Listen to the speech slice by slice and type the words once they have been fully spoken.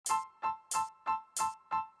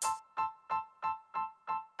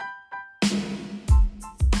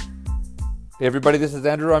Hey everybody, this is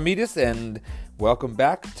Andrew Ramirez, and welcome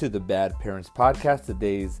back to the Bad Parents Podcast.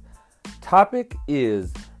 Today's topic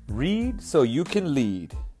is read so you can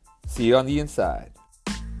lead. See you on the inside.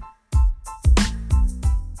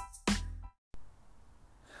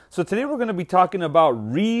 So today we're going to be talking about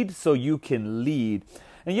read so you can lead.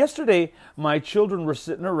 And yesterday, my children were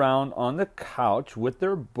sitting around on the couch with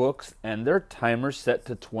their books and their timer set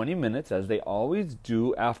to 20 minutes, as they always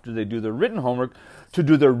do after they do their written homework, to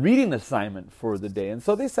do their reading assignment for the day. And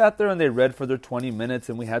so they sat there and they read for their 20 minutes,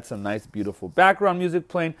 and we had some nice, beautiful background music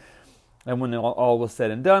playing. And when all was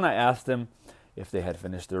said and done, I asked them if they had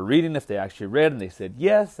finished their reading, if they actually read, and they said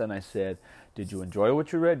yes. And I said, did you enjoy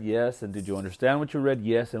what you read? Yes. And did you understand what you read?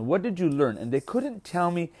 Yes. And what did you learn? And they couldn't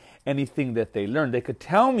tell me anything that they learned. They could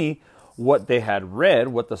tell me what they had read,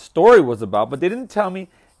 what the story was about, but they didn't tell me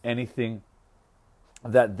anything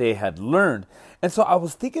that they had learned. And so I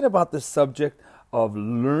was thinking about the subject of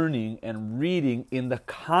learning and reading in the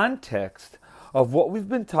context of what we've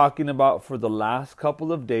been talking about for the last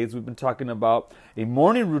couple of days. We've been talking about a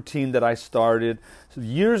morning routine that I started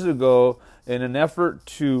years ago in an effort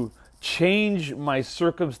to change my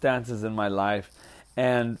circumstances in my life.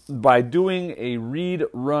 And by doing a read,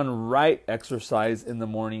 run, write exercise in the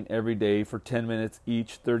morning every day for 10 minutes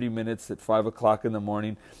each, 30 minutes at 5 o'clock in the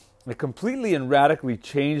morning, it completely and radically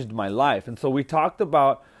changed my life. And so we talked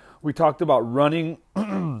about running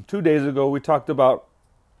 2 days ago. We talked about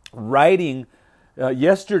writing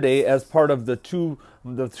yesterday as part of the two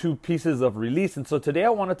pieces of release. And so today I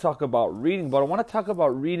want to talk about reading, but I want to talk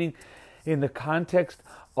about reading in the context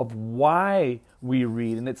of why we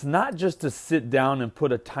read. And it's not just to sit down and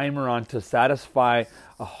put a timer on to satisfy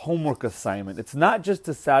a homework assignment. It's not just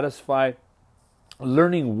to satisfy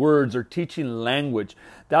learning words or teaching language.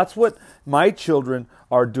 That's what my children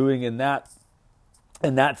are doing in that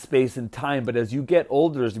space and time. But as you get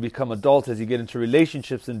older, as you become adults, as you get into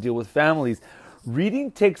relationships and deal with families, reading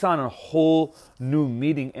takes on a whole new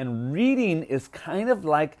meaning. And reading is kind of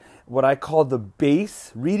like what I call the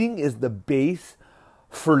base. Reading is the base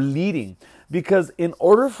for leading. Because in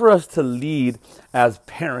order for us to lead as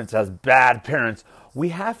parents, as bad parents, we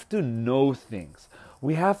have to know things.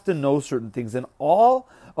 We have to know certain things. And all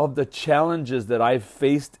of the challenges that I've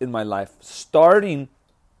faced in my life, starting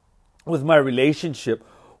with my relationship,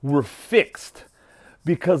 were fixed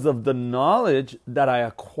because of the knowledge that I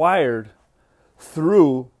acquired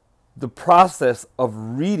through the process of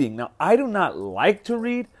reading. Now, I do not like to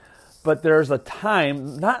read, but there's a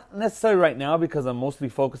time, not necessarily right now because I'm mostly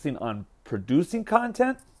focusing on producing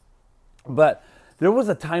content, but there was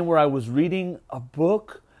a time where I was reading a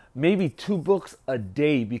book, maybe 2 books a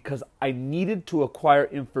day, because I needed to acquire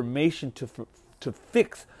information to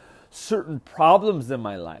fix certain problems in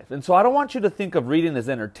my life. And so I don't want you to think of reading as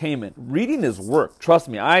entertainment. Reading is work. Trust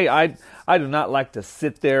me, I do not like to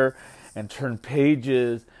sit there and turn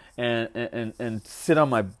pages and sit on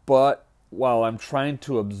my butt while I'm trying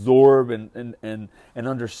to absorb and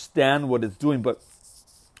understand what it's doing. But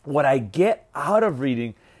what I get out of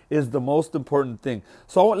reading is the most important thing.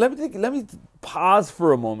 So let me pause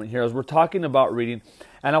for a moment here as we're talking about reading,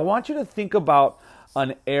 and I want you to think about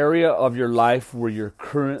an area of your life where you're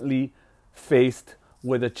currently faced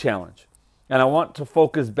with a challenge. And I want to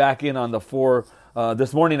focus back in on the 4.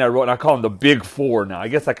 This morning I wrote, and I call them the big 4 now. I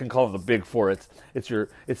guess I can call them the big 4. It's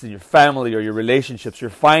in your family or your relationships, your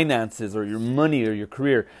finances or your money or your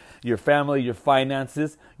career, your family, your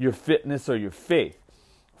finances, your fitness or your faith.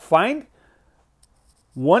 Find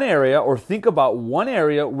one area or think about one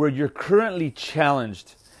area where you're currently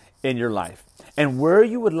challenged in your life and where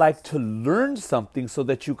you would like to learn something so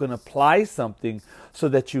that you can apply something, so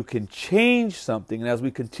that you can change something. And as we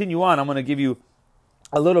continue on, I'm going to give you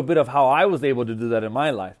a little bit of how I was able to do that in my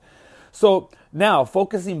life. So now,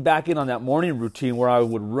 focusing back in on that morning routine where I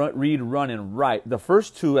would read, run, and write. The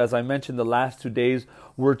first 2, as I mentioned the last 2 days,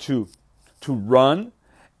 were to run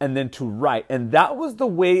and then to write. And that was the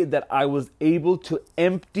way that I was able to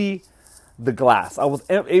empty the glass. I was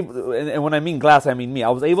able, and when I mean glass, I mean me. I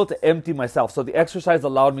was able to empty myself. So the exercise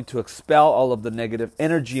allowed me to expel all of the negative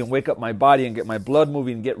energy and wake up my body and get my blood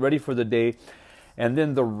moving and get ready for the day. And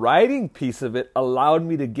then the writing piece of it allowed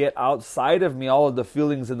me to get outside of me all of the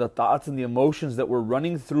feelings and the thoughts and the emotions that were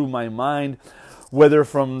running through my mind, whether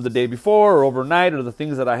from the day before or overnight or the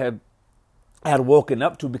things that I had woken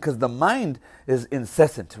up to, because the mind is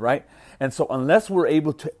incessant, right? And so unless we're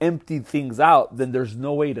able to empty things out, then there's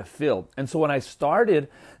no way to fill. And so when I started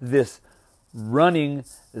this running,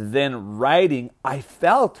 then writing, I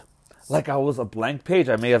felt like I was a blank page.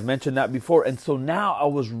 I may have mentioned that before. And so now I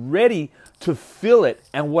was ready to fill it.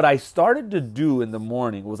 And what I started to do in the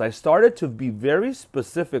morning was I started to be very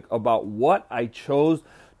specific about what I chose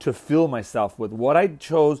to fill myself with, what I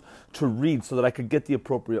chose to read so that I could get the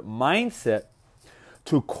appropriate mindset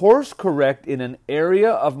to course correct in an area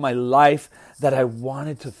of my life that I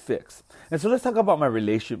wanted to fix. And so let's talk about my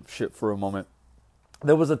relationship for a moment.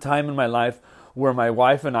 There was a time in my life where my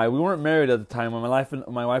wife and I, we weren't married at the time, when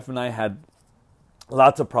my wife and I had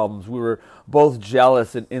lots of problems. We were both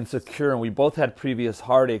jealous and insecure, and we both had previous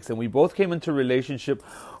heartaches, and we both came into a relationship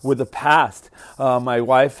with the past. My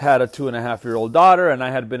wife had a 2.5-year-old daughter, and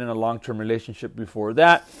I had been in a long-term relationship before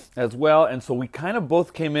that as well. And so we kind of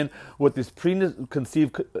both came in with these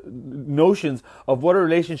preconceived notions of what a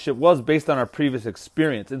relationship was based on our previous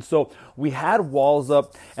experience. And so we had walls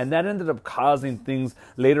up, and that ended up causing things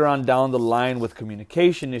later on down the line with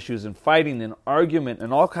communication issues and fighting and argument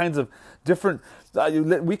and all kinds of different,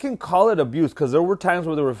 we can call it abuse, because there were times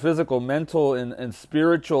where there were physical, mental, and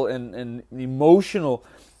spiritual and emotional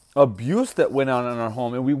abuse that went on in our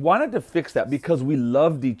home, and we wanted to fix that because we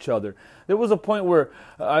loved each other. There was a point where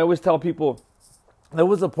I always tell people, there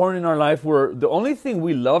was a point in our life where the only thing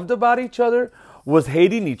we loved about each other was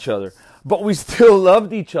hating each other, but we still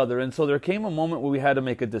loved each other. And so there came a moment where we had to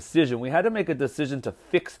make a decision. We had to make a decision to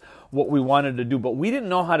fix what we wanted to do, but we didn't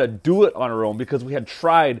know how to do it on our own because we had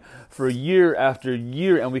tried for year after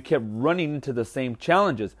year and we kept running into the same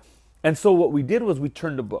challenges. And so what we did was we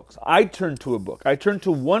turned to books. I turned to a book. I turned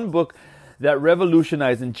to one book that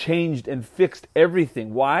revolutionized and changed and fixed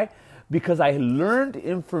everything. Why? Because I learned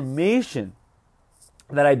information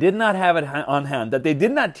that I did not have on hand, that they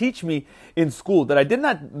did not teach me in school, that I did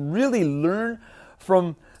not really learn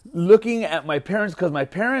from looking at my parents, because my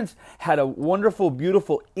parents had a wonderful,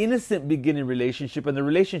 beautiful, innocent beginning relationship, and the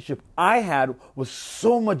relationship I had was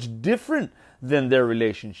so much different than their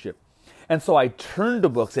relationship. And so I turned to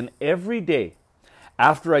books, and every day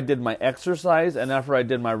after I did my exercise and after I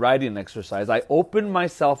did my writing exercise, I opened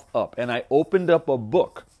myself up and I opened up a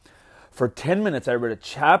book. For 10 minutes, I read a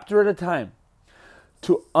chapter at a time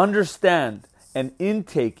to understand and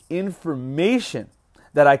intake information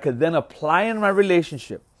that I could then apply in my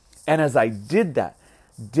relationship. And as I did that,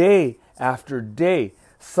 day after day,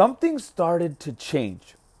 something started to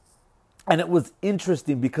change. And it was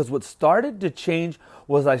interesting because what started to change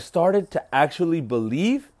was I started to actually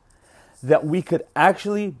believe that we could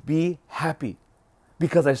actually be happy.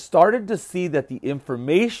 Because I started to see that the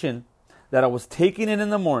information that I was taking in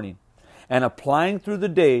the morning and applying through the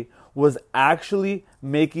day was actually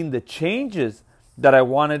making the changes that I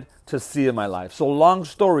wanted to see in my life. So long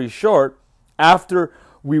story short, after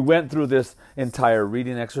we went through this entire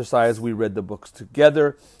reading exercise, we read the books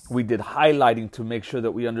together. We did highlighting to make sure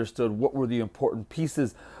that we understood what were the important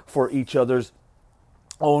pieces for each other's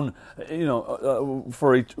own,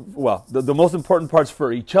 the most important parts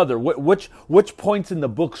for each other. Which points in the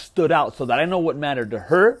book stood out so that I know what mattered to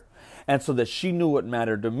her and so that she knew what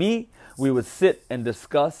mattered to me. We would sit and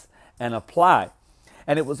discuss and apply.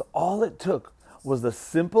 And it was all it took was the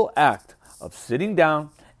simple act of sitting down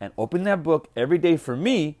and opening that book every day for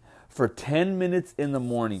me for 10 minutes in the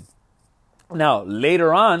morning. Now,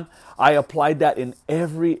 later on, I applied that in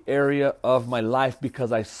every area of my life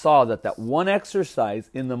because I saw that one exercise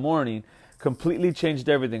in the morning completely changed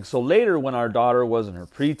everything. So later, when our daughter was in her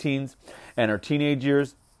preteens and her teenage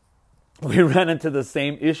years, we ran into the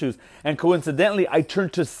same issues. And coincidentally, I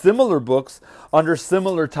turned to similar books under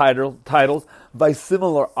similar titles by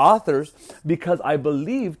similar authors because I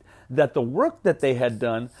believed that the work that they had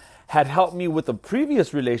done had helped me with a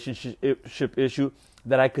previous relationship issue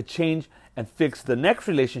that I could change and fix the next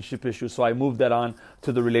relationship issue. So I moved that on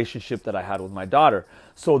to the relationship that I had with my daughter.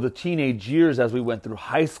 So the teenage years as we went through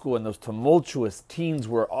high school and those tumultuous teens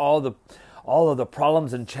where all of the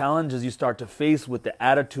problems and challenges you start to face with the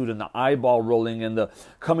attitude and the eyeball rolling and the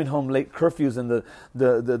coming home late curfews and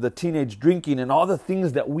the teenage drinking and all the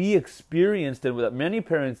things that we experienced and that many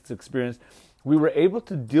parents experienced, we were able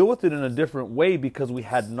to deal with it in a different way because we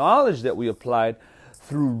had knowledge that we applied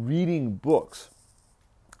through reading books.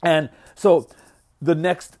 And so the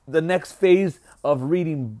next phase of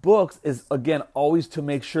reading books is, again, always to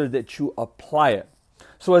make sure that you apply it.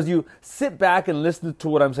 So as you sit back and listen to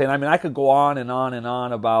what I'm saying, I could go on and on and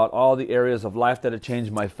on about all the areas of life that have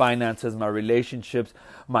changed: my finances, my relationships,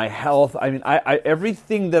 my health.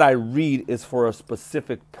 Everything that I read is for a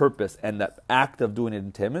specific purpose, and that act of doing it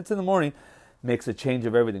in 10 minutes in the morning makes a change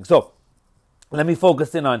of everything. So let me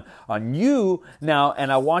focus in on you now,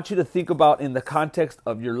 and I want you to think about, in the context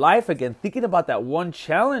of your life again, thinking about that one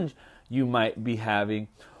challenge you might be having.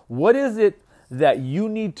 What is it that you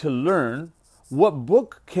need to learn, what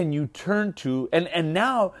book can you turn to? And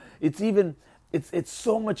now it's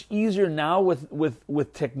so much easier now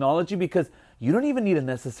with technology, because you don't even need to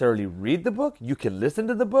necessarily read the book. You can listen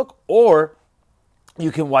to the book, or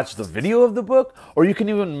you can watch the video of the book, or you can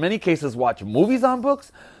even, in many cases, watch movies on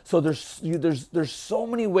books. So there's so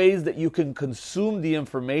many ways that you can consume the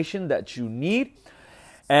information that you need,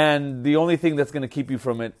 and the only thing that's going to keep you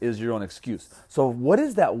from it is your own excuse. So what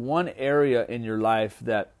is that one area in your life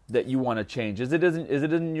that you want to change? Is it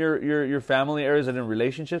in your family area? Is it in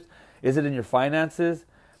relationships? Is it in your finances?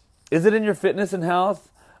 Is it in your fitness and health?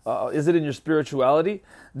 Is it in your spirituality?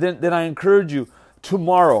 Then I encourage you,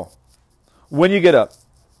 tomorrow, when you get up,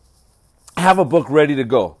 have a book ready to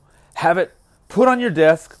go. Have it put on your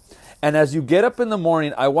desk. And as you get up in the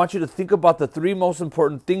morning, I want you to think about the 3 most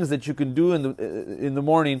important things that you can do in the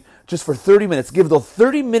morning just for 30 minutes. Give those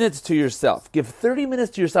 30 minutes to yourself. Give 30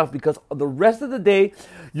 minutes to yourself, because the rest of the day,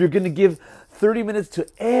 you're going to give 30 minutes to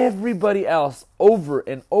everybody else over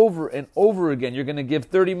and over and over again. You're going to give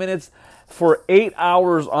 30 minutes for 8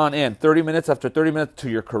 hours on end. 30 minutes after 30 minutes to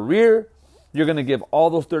your career. You're going to give all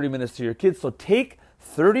those 30 minutes to your kids. So take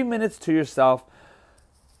 30 minutes to yourself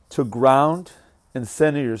to ground and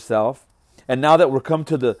center yourself. And now that we're come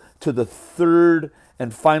to the third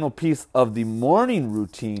and final piece of the morning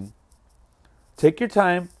routine, take your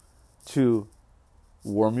time to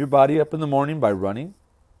warm your body up in the morning by running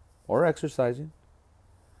or exercising.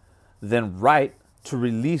 Then write to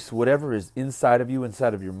release whatever is inside of you,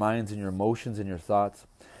 inside of your minds and your emotions and your thoughts.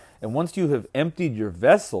 And once you have emptied your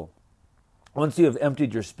vessel, once you have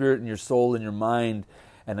emptied your spirit and your soul and your mind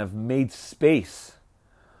and have made space,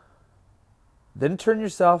 then turn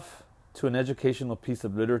yourself to an educational piece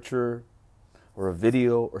of literature or a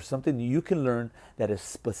video or something that you can learn that is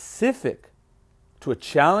specific to a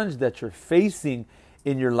challenge that you're facing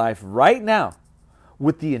in your life right now,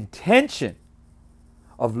 with the intention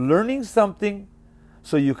of learning something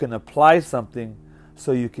so you can apply something,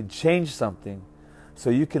 so you can change something, so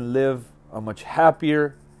you can live a much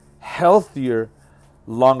happier, healthier,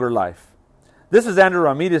 longer life. This is Andrew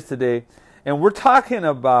Ramirez today, and we're talking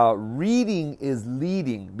about reading is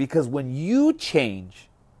leading, because when you change,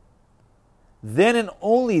 then and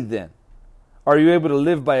only then are you able to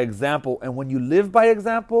live by example. And when you live by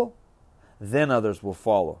example, then others will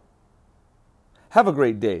follow. Have a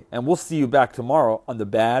great day, and we'll see you back tomorrow on the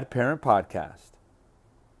Bad Parent Podcast.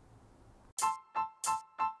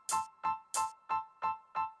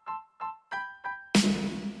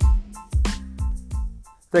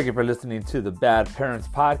 Thank you for listening to the Bad Parents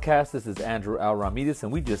Podcast. This is Andrew L. Ramirez,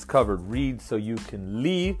 and we just covered Read So You Can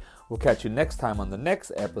Lead. We'll catch you next time on the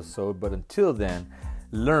next episode. But until then,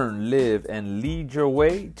 learn, live, and lead your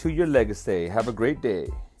way to your legacy. Have a great day.